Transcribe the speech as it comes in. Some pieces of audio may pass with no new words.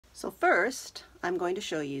So first, I'm going to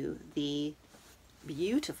show you the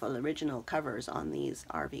beautiful original covers on these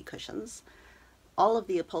RV cushions. All of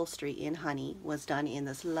the upholstery in Honey was done in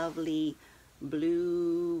this lovely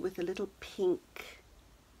blue with a little pink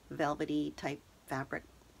velvety type fabric.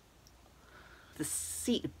 The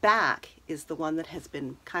seat back is the one that has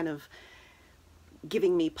been kind of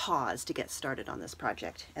giving me pause to get started on this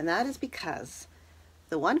project, and that is because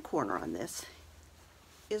the one corner on this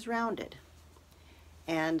is rounded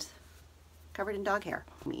and covered in dog hair.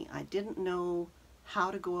 I didn't know how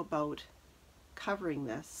to go about covering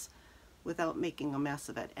this without making a mess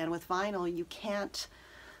of it, and with vinyl you can't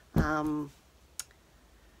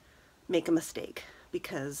make a mistake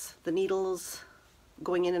because the needles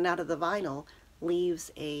going in and out of the vinyl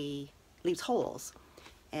leaves holes,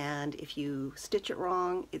 and if you stitch it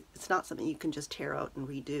wrong, it's not something you can just tear out and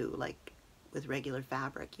redo like with regular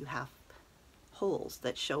fabric. You have holes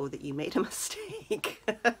that show that you made a mistake.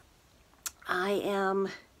 I am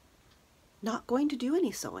not going to do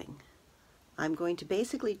any sewing. I'm going to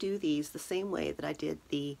basically do these the same way that I did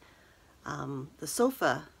the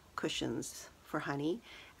sofa cushions for Honey,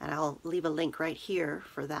 and I'll leave a link right here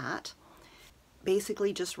for that.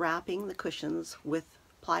 Basically just wrapping the cushions with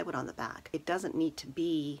plywood on the back. It doesn't need to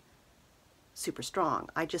be super strong.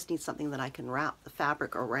 I just need something that I can wrap the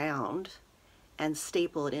fabric around and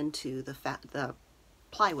staple it into the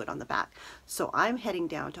plywood on the back. So I'm heading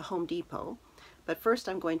down to Home Depot, but first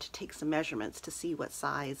I'm going to take some measurements to see what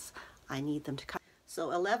size I need them to cut. So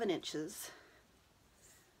 11 inches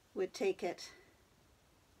would take it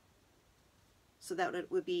so that it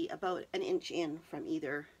would be about an inch in from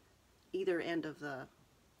either end of the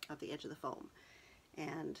edge of the foam,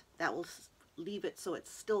 and that will leave it so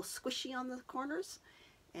it's still squishy on the corners,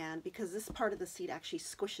 and because this part of the seat actually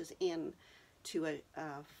squishes in to a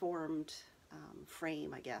formed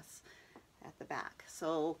frame, I guess, at the back.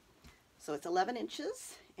 So it's 11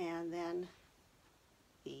 inches, and then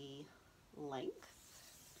the length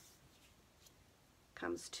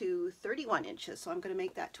comes to 31 inches. So I'm going to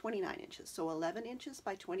make that 29 inches. So 11 inches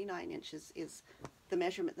by 29 inches is the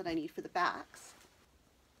measurement that I need for the backs.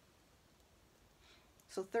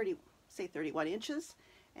 So say 31 inches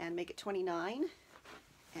and make it 29,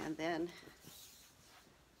 and then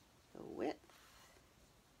the width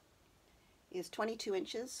is 22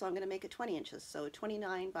 inches, so I'm going to make it 20 inches, so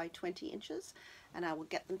 29 by 20 inches, and I will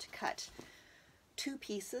get them to cut 2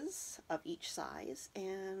 pieces of each size,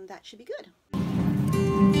 and that should be good.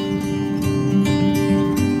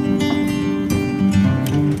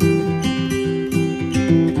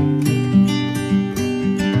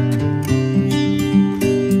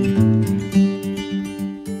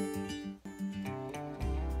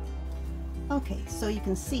 Okay, so you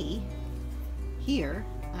can see here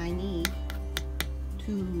I need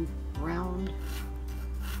to round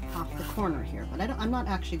off the corner here, but I'm not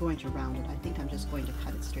actually going to round it. I think I'm just going to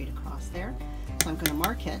cut it straight across there. So I'm going to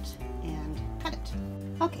mark it and cut it.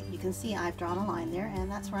 Okay, you can see I've drawn a line there,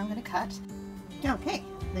 and that's where I'm going to cut. Okay,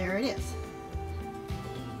 there it is.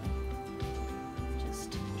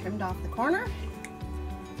 Just trimmed off the corner,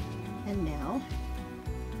 and now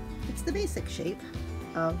it's the basic shape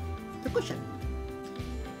of the cushion.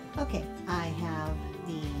 Okay, I have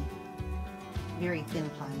the very thin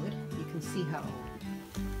plywood. You can see how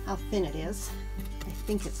thin it is. I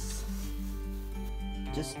think it's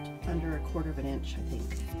just under 1/4 of an inch, I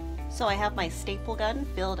think. So I have my staple gun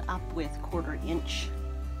filled up with 1/4 inch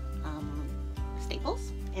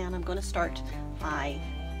staples, and I'm going to start by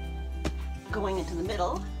going into the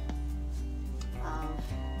middle of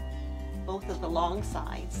both of the long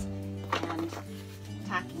sides and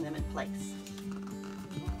tacking them in place.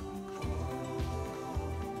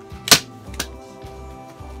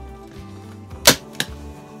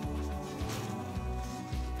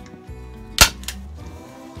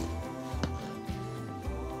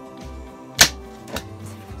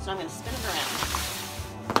 So I'm going to spin it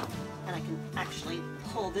around, and I can actually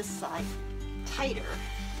pull this side tighter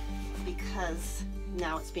because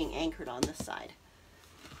now it's being anchored on this side.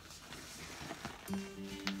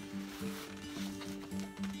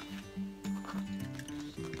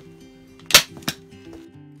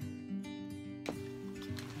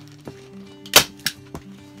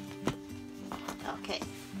 Okay,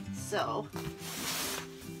 so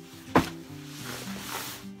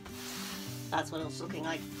that's what it's looking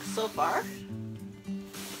like so far.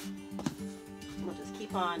 We'll just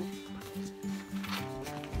keep on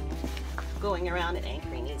going around and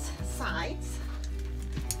anchoring these sides.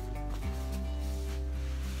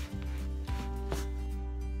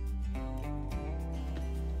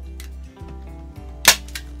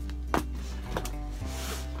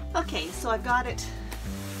 Okay, so I've got it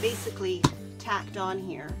basically tacked on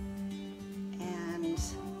here. And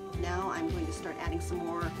now I'm going to start adding some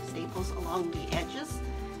more staples along the edges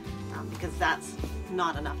because that's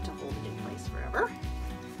not enough to hold it in place forever.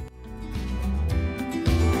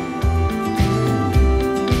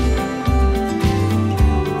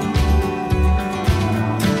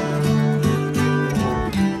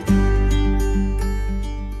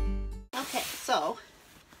 Okay, so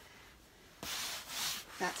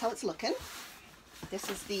that's how it's looking. This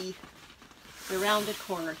is the rounded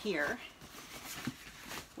corner here,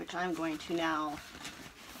 which I'm going to now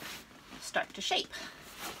start to shape.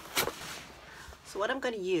 So what I'm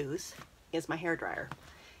going to use is my hairdryer.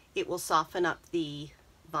 It will soften up the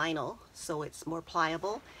vinyl so it's more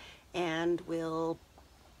pliable and will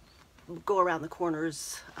go around the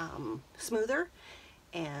corners smoother,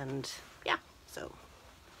 and yeah, so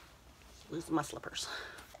lose my slippers.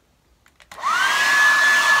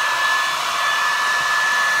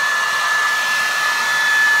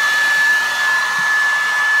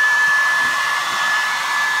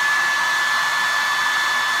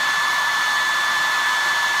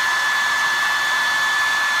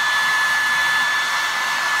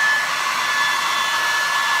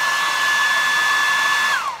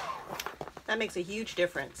 That makes a huge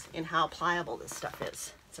difference in how pliable this stuff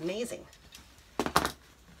is. It's amazing.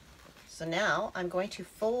 So now I'm going to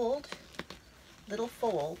fold little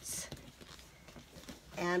folds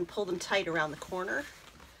and pull them tight around the corner.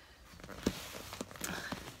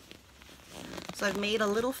 So I've made a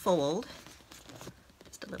little fold,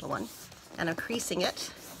 just a little one, and I'm creasing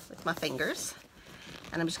it with my fingers.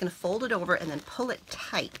 And I'm just going to fold it over and then pull it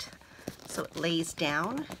tight so it lays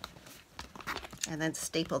down, and then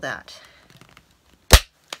staple that.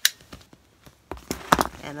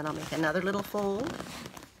 And then I'll make another little fold.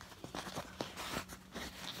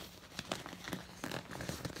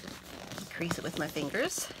 Crease it with my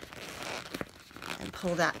fingers and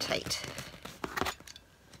pull that tight.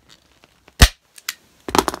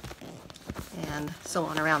 And so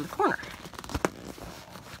on around the corner.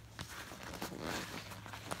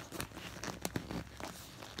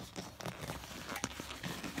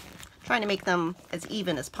 Trying to make them as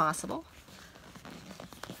even as possible.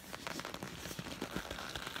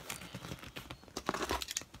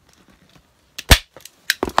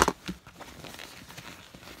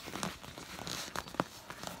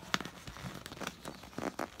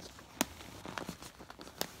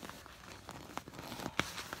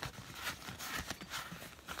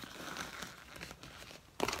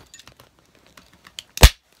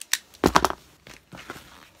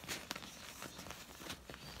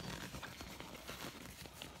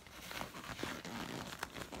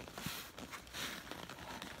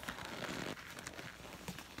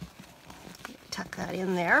 Tuck that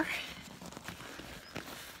in there.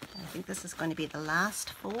 I think this is going to be the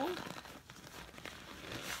last fold.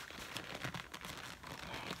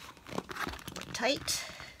 Tight.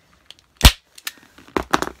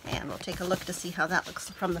 And we'll take a look to see how that looks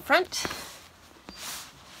from the front.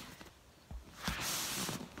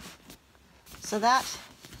 So that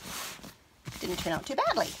didn't turn out too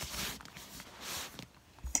badly.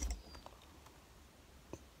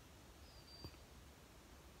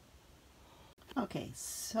 Okay,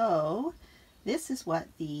 so this is what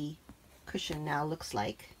the cushion now looks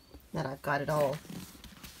like that I've got it all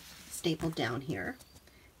stapled down here.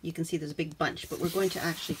 You can see there's a big bunch, but we're going to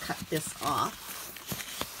actually cut this off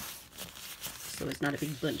so it's not a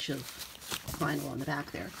big bunch of vinyl on the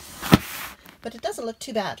back there. But it doesn't look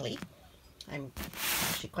too badly. I'm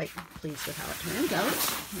actually quite pleased with how it turns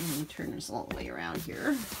out. And turn this all the way around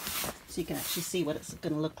here so you can actually see what it's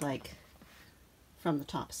going to look like from the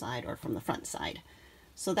top side or from the front side.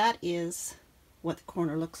 So that is what the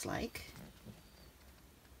corner looks like.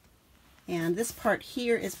 And this part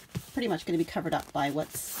here is pretty much going to be covered up by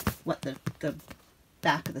what the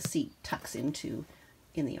back of the seat tucks into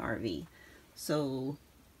in the RV. So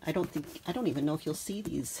I don't even know if you'll see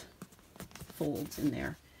these folds in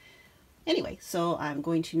there. Anyway, so I'm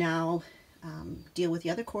going to now deal with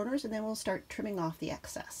the other corners, and then we'll start trimming off the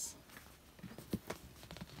excess.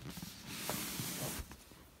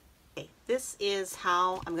 Okay, this is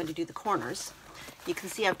how I'm going to do the corners. You can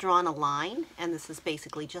see I've drawn a line, and this is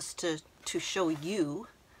basically just to show you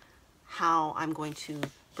how I'm going to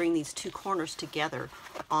bring these two corners together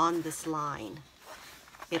on this line.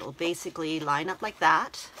 It'll basically line up like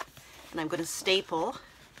that, and I'm going to staple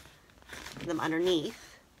them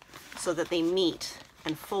underneath so that they meet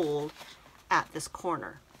and fold at this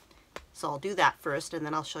corner. So I'll do that first, and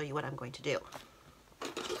then I'll show you what I'm going to do.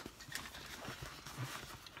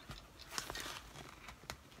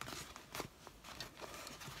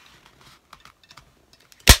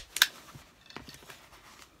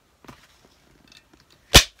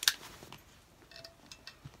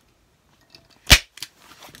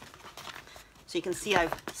 So you can see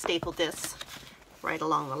I've stapled this right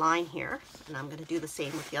along the line here, and I'm going to do the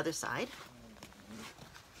same with the other side.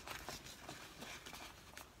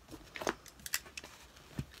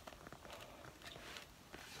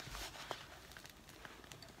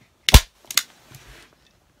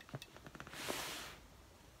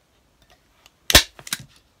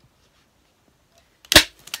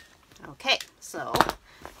 Okay, so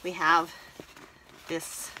we have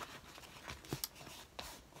this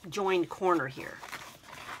joined corner here.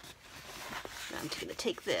 I'm just going to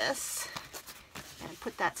take this and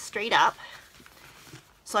put that straight up.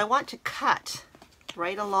 So I want to cut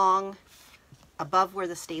right along above where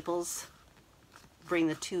the staples bring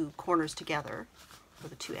the two corners together, or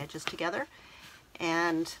the two edges together,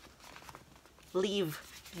 and leave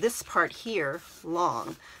this part here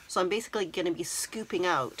long. So I'm basically going to be scooping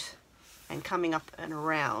out and coming up and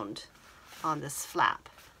around on this flap.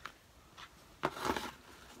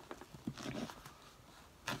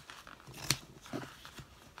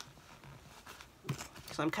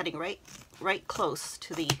 So I'm cutting right close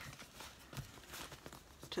to the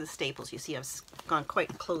staples. You see I've gone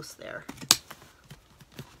quite close there.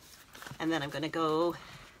 And then I'm going to go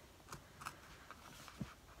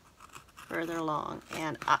further along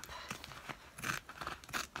and up.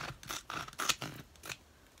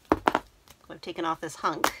 I've taken off this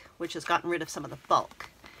hunk, which has gotten rid of some of the bulk.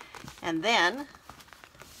 And then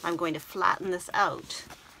I'm going to flatten this out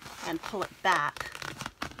and pull it back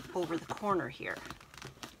over the corner here.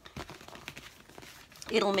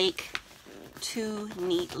 It'll make two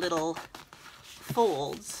neat little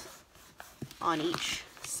folds on each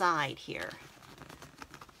side here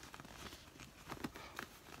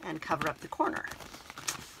and cover up the corner.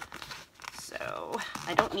 So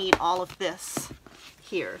I don't need all of this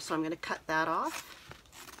here, so I'm going to cut that off.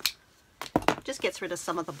 Just gets rid of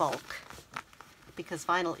some of the bulk because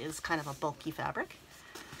vinyl is kind of a bulky fabric.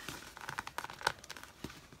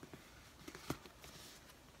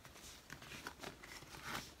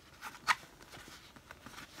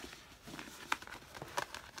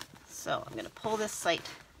 So I'm going to pull this side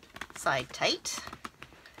tight,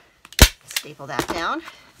 staple that down,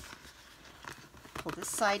 pull this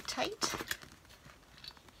side tight,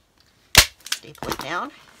 staple it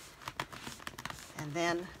down, and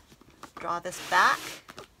then draw this back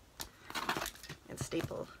and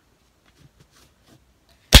staple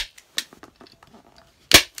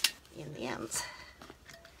in the ends.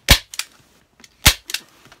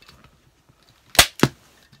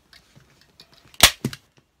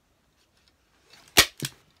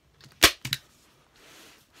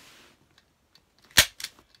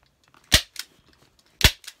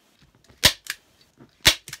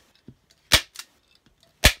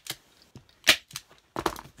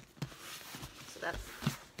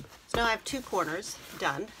 So now I have two corners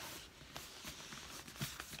done,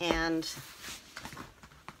 and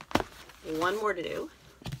one more to do.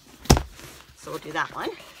 So we'll do that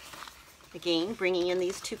one. Again, bringing in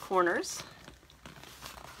these two corners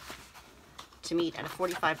to meet at a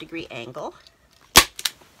 45-degree angle.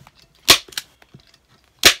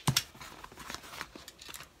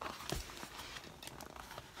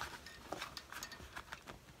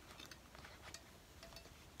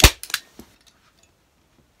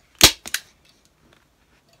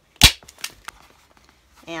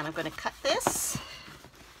 And I'm going to cut this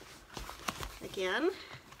again,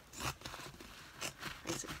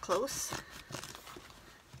 nice and close,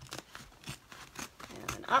 and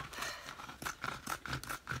then up,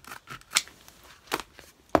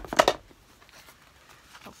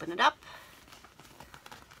 open it up,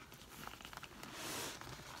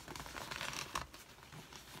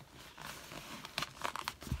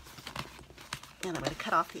 and I'm going to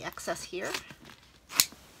cut off the excess here.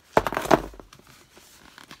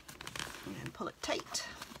 Pull it tight.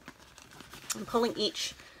 I'm pulling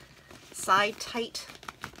each side tight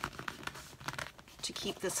to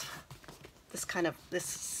keep this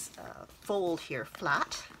fold here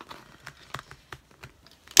flat.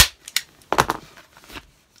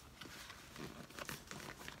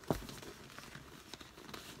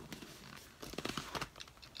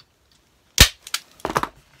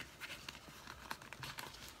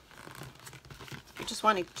 You're just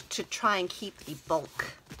wanting to try and keep the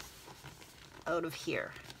bulk out of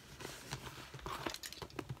here.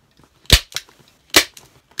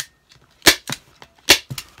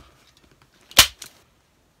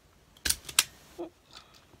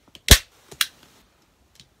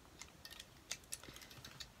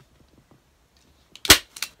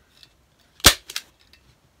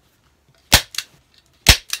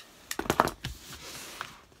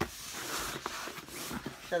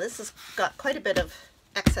 So this has got quite a bit of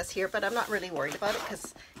excess here, but I'm not really worried about it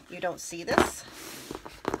because you don't see this.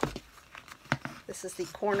 This is the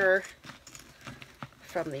corner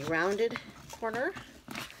from the rounded corner.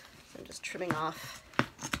 So I'm just trimming off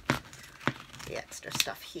the extra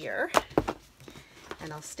stuff here,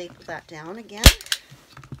 and I'll staple that down again.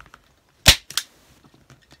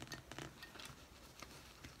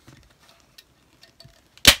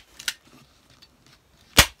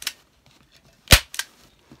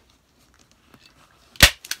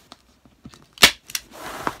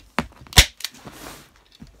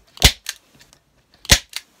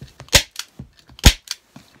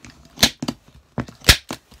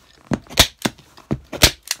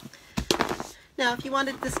 Now, if you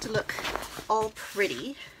wanted this to look all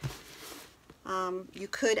pretty, you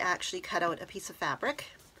could actually cut out a piece of fabric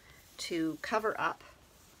to cover up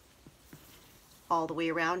all the way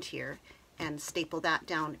around here and staple that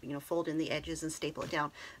down, you know, fold in the edges and staple it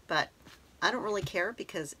down. But I don't really care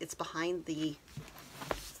because it's behind the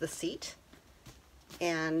seat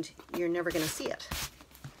and you're never going to see it.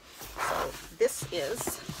 So this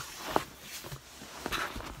is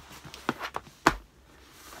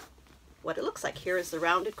what it looks like. Here is the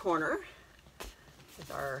rounded corner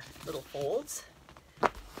with our little folds,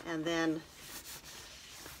 and then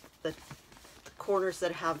the corners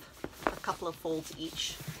that have a couple of folds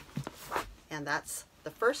each, and that's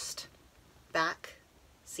the first back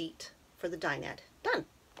seat for the dinette done.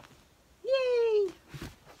 Yay!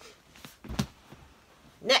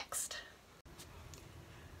 Next.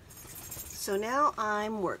 So now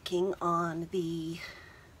I'm working on the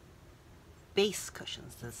base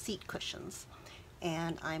cushions, the seat cushions,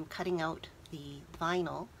 and I'm cutting out the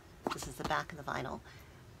vinyl. This is the back of the vinyl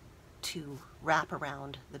to wrap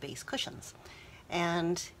around the base cushions.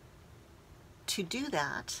 And to do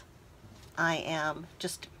that, I am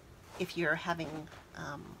just, if you're having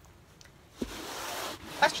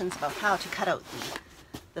questions about how to cut out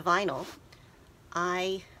the vinyl,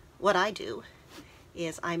 what I do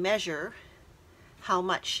is I measure how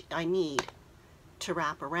much I need to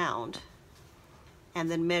wrap around, and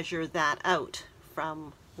then measure that out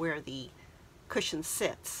from where the cushion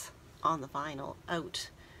sits on the vinyl out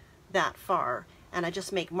that far, and I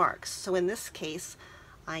just make marks. So in this case,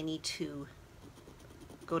 I need to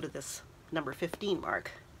go to this number 15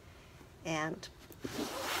 mark, and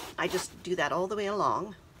I just do that all the way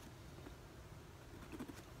along,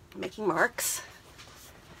 making marks,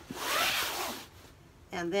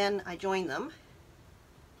 and then I join them,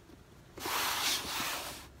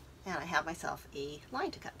 and I have myself a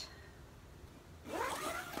line to cut.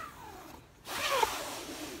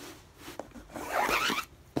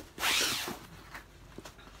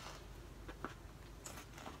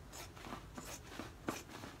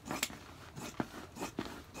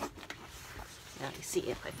 Now you see,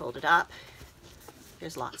 if I fold it up,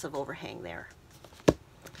 there's lots of overhang there.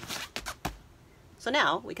 So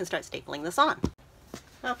now we can start stapling this on.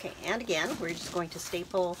 Okay, and again, we're just going to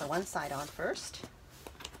staple the one side on first.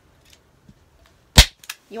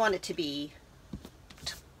 You want it to be,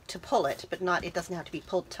 to pull it, but not, it doesn't have to be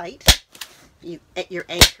pulled tight. You're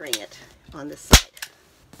anchoring it on this side.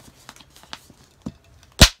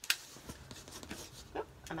 Oh,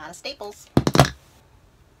 I'm out of staples.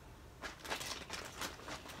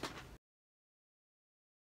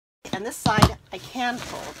 And this side I can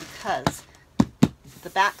pull because the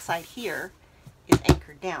back side here is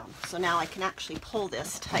anchored down. So now I can actually pull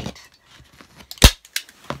this tight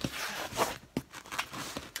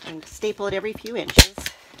and staple it every few inches.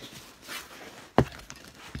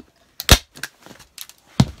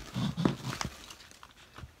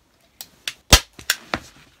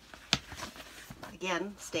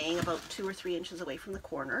 Again, staying about 2 or 3 inches away from the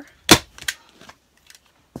corner.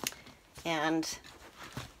 And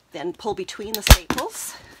then pull between the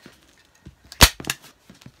staples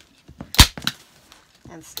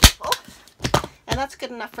and staple. And that's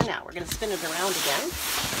good enough for now. We're going to spin it around again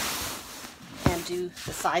and do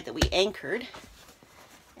the side that we anchored.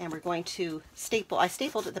 And we're going to staple. I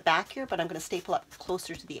stapled at the back here, but I'm going to staple up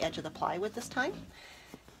closer to the edge of the plywood this time.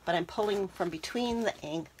 But I'm pulling from between the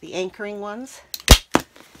anchoring ones,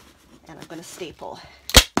 and I'm going to staple.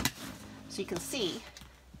 So you can see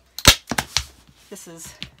this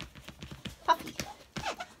is puffy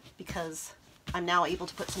because I'm now able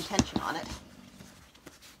to put some tension on it,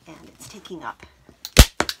 and it's taking up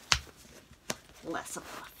less of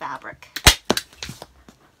the fabric.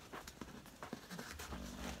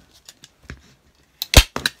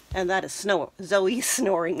 And that is Zoe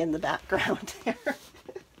snoring in the background there.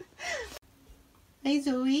 Hey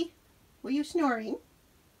Zoe, were you snoring?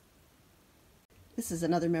 This is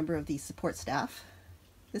another member of the support staff.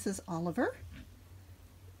 This is Oliver,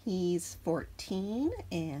 He's 14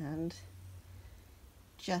 and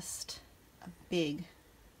just a big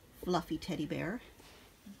fluffy teddy bear.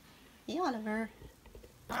 Hey, Oliver.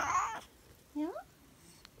 Yeah?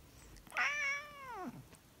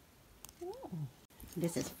 Oh.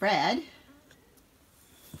 This is Fred.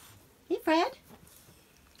 Hey, Fred.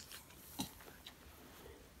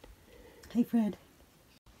 Hey, Fred.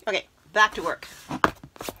 Okay, back to work.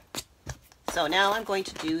 So now I'm going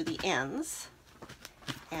to do the ends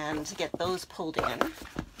and get those pulled in.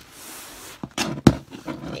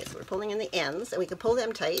 Okay, so we're pulling in the ends, and we can pull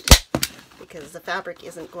them tight because the fabric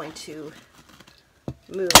isn't going to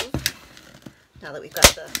move now that we've got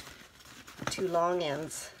the two long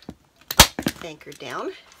ends anchored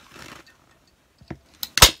down.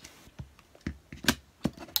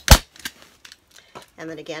 And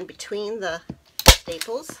then again, between the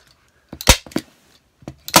staples,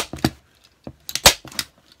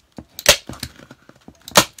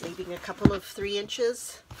 leaving a couple of 3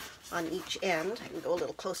 inches on each end. I can go a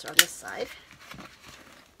little closer on this side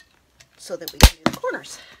so that we can do the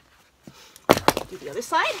corners. Do the other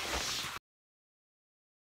side.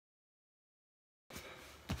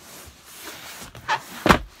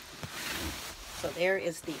 So there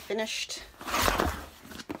is the finished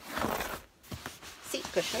seat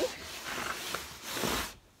cushion.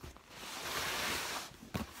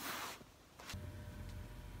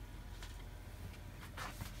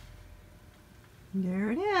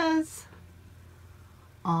 There it is.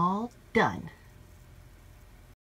 All done.